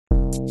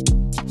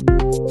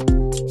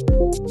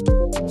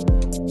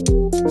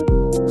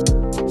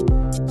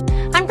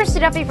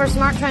Duffy for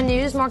Smart Trend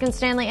News. Morgan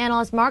Stanley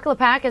analyst Mark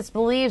Lipacis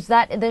believes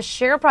that the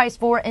share price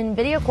for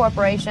NVIDIA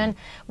Corporation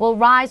will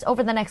rise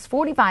over the next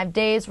 45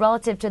 days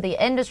relative to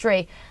the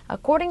industry,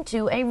 according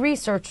to a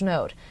research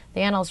note.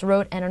 The analyst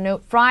wrote in a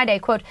note Friday,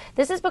 quote,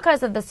 "This is because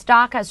the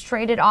stock has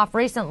traded off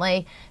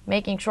recently,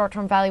 making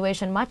short-term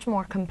valuation much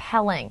more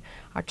compelling.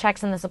 Our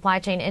checks in the supply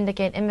chain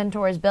indicate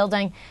inventories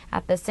building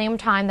at the same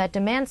time that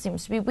demand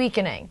seems to be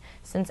weakening.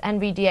 Since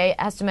NVDA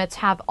estimates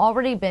have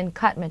already been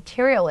cut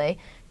materially,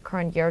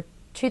 current year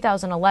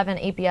 2011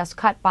 EPS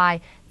cut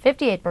by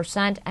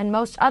 58%, and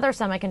most other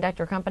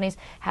semiconductor companies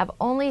have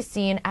only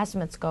seen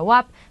estimates go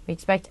up. We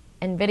expect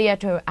NVIDIA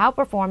to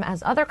outperform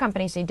as other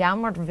companies see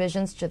downward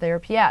revisions to their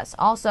EPS.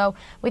 Also,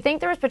 we think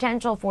there is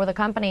potential for the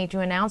company to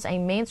announce a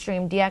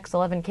mainstream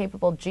DX11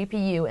 capable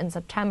GPU in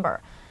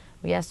September.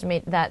 We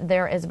estimate that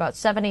there is about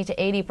 70 to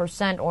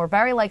 80% or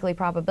very likely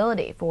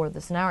probability for the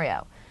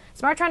scenario."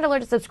 Smart Trend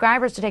alerted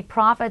subscribers to take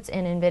profits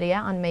in NVIDIA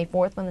on May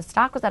 4th when the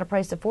stock was at a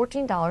price of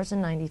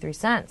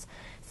 $14.93.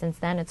 Since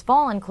then, it's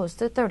fallen close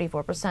to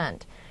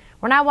 34%.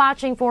 We're now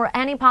watching for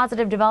any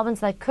positive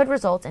developments that could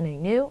result in a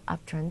new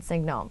uptrend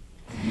signal.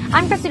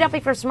 I'm Christy Duffy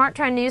for Smart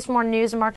Trend News. For more news and market